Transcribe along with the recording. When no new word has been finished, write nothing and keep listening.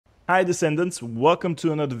Hi Descendants, welcome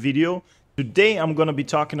to another video. Today I'm going to be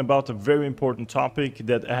talking about a very important topic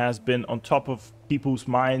that has been on top of people's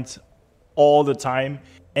minds all the time,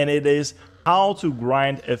 and it is how to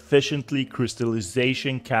grind efficiently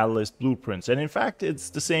crystallization catalyst blueprints. And in fact, it's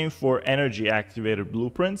the same for energy activator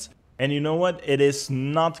blueprints. And you know what? It is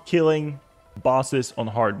not killing bosses on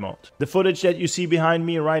hard mode. The footage that you see behind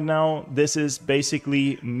me right now, this is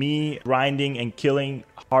basically me grinding and killing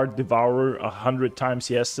Hard Devourer 100 times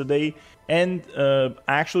yesterday. And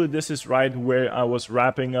actually this is right where I was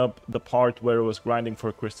wrapping up the part where I was grinding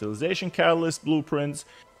for crystallization catalyst blueprints.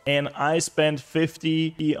 And I spent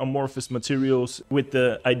 50 amorphous materials with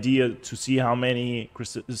the idea to see how many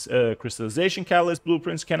crystallization catalyst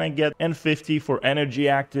blueprints can I get, and 50 for energy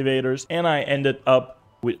activators. And I ended up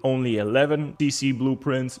with only 11 CC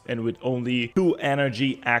blueprints and with only 2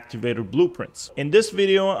 energy activator blueprints. In this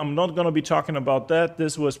video, I'm not going to be talking about that.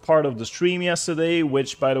 This was part of the stream yesterday,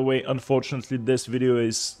 which, by the way, unfortunately, this video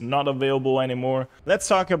is not available anymore. Let's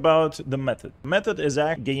talk about the method. The method is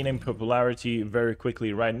gaining popularity very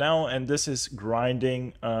quickly right now, and this is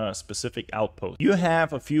grinding a specific outpost. You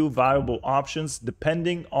have a few viable options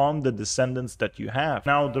depending on the descendants that you have.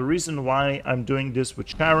 Now, the reason why I'm doing this with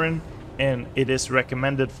Sharon, and it is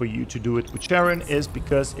recommended for you to do it with Sharon, is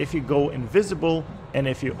because if you go invisible and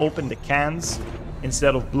if you open the cans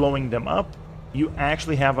instead of blowing them up, you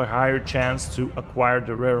actually have a higher chance to acquire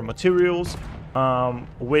the rare materials,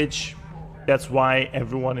 which that's why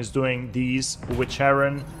everyone is doing these with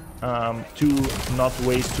Sharon, to not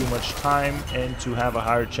waste too much time and to have a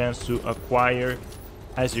higher chance to acquire,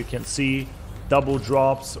 as you can see, double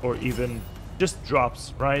drops or even just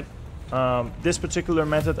drops, right? This particular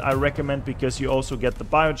method I recommend because you also get the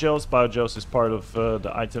biogels. Biogels is part of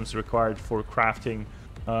the items required for crafting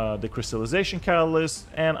the crystallization catalyst,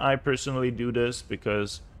 and I personally do this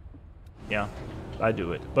because, yeah, I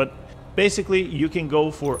do it. But basically, you can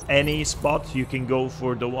go for any spot. You can go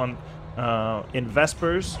for the one in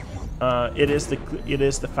Vespers. It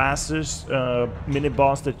is the fastest mini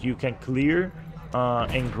boss that you can clear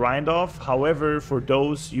and grind off. However, for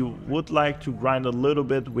those you would like to grind a little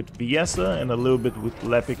bit with Viessa and a little bit with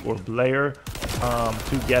Lepic or Blair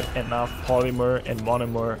to get enough polymer and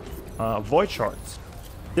monomer void shards.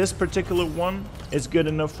 This particular one is good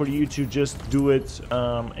enough for you to just do it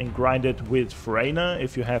and grind it with Freyna.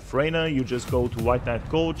 If you have Freyna, you just go to White Knight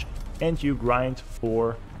Gulch and you grind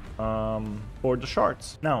for the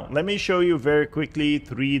shards. Now, let me show you very quickly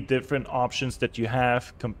 3 different options that you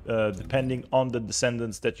have depending on the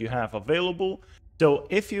descendants that you have available. So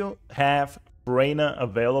if you have Freyna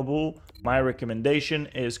available, my recommendation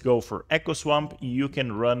is go for Echo Swamp. You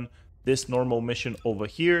can run this normal mission over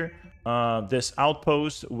here, this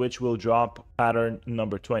outpost, which will drop pattern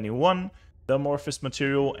number 21, the amorphous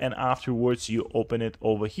material, and afterwards you open it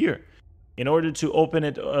over here. In order to open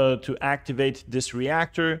it, to activate this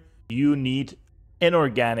reactor, you need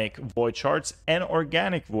inorganic void shards and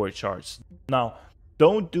organic void shards. Now,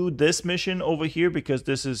 don't do this mission over here because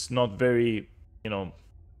this is not very,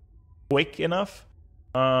 quick enough.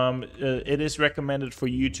 It is recommended for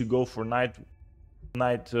you to go for White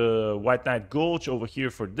Knight Gulch over here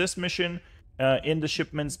for this mission. In the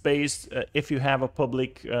shipment space, if you have a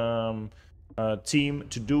public team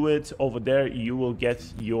to do it over there, you will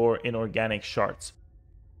get your inorganic shards.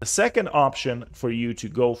 The second option for you to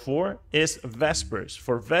go for is Vespers.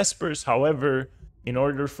 For Vespers, however, in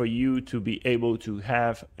order for you to be able to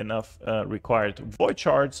have enough required void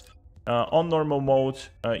shards on normal mode,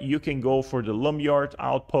 you can go for the Lumyard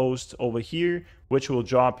outpost over here, which will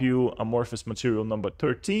drop you amorphous material number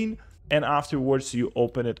 13, and afterwards you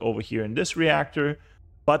open it over here in this reactor.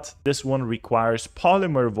 But this one requires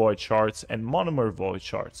polymer void shards and monomer void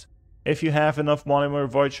shards. If you have enough monomer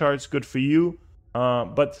void shards, good for you.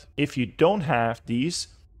 But if you don't have these,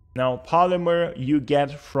 now polymer you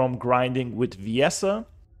get from grinding with Viessa.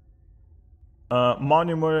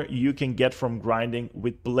 Monomer you can get from grinding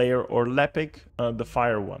with Blair or Lepic, the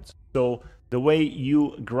fire ones. So the way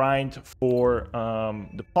you grind for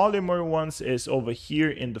the polymer ones is over here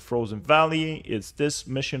in the Frozen Valley. It's this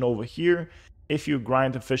mission over here. If you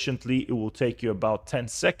grind efficiently, it will take you about 10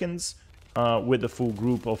 seconds. With a full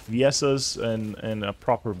group of Viessas and a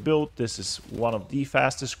proper build, this is one of the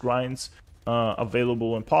fastest grinds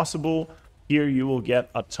available and possible. Here you will get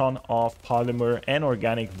a ton of polymer and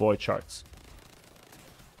organic void shards.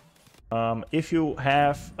 If you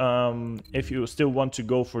still want to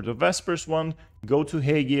go for the Vespers one, go to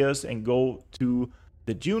Hagias and go to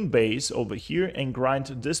the Dune base over here and grind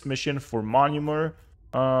this mission for monomer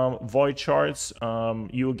void shards.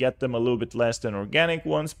 You'll get them a little bit less than organic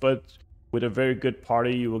ones, but With a very good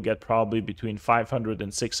party, you will get probably between 500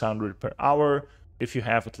 and 600 per hour if you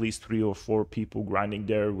have at least 3 or 4 people grinding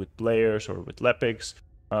there with players or with lepics.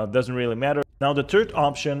 Doesn't really matter. Now the third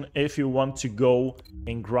option, if you want to go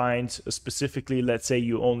and grind specifically, let's say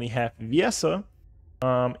you only have Viesa,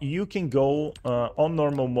 you can go on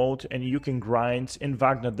normal mode and you can grind in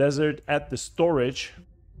Wagner Desert at the storage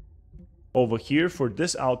over here for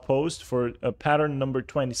this outpost for pattern number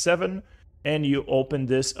 27, and you open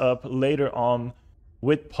this up later on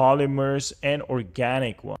with polymers and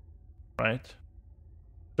organic one, right?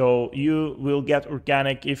 So you will get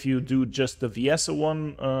organic if you do just the Viesa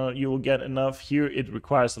one. You will get enough. Here it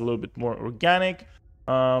requires a little bit more organic,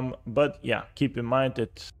 but yeah, keep in mind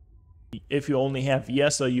that if you only have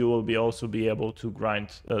Viesa, you will also be able to grind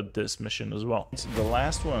this mission as well. It's the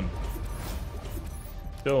last one.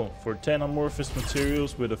 So for 10 amorphous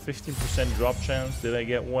materials with a 15% drop chance, did I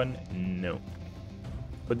get one? No.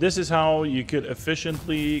 But this is how you could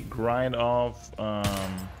efficiently grind off,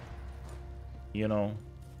 you know,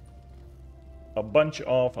 a bunch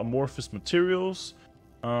of amorphous materials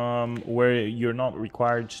where you're not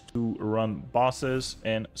required to run bosses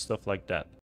and stuff like that.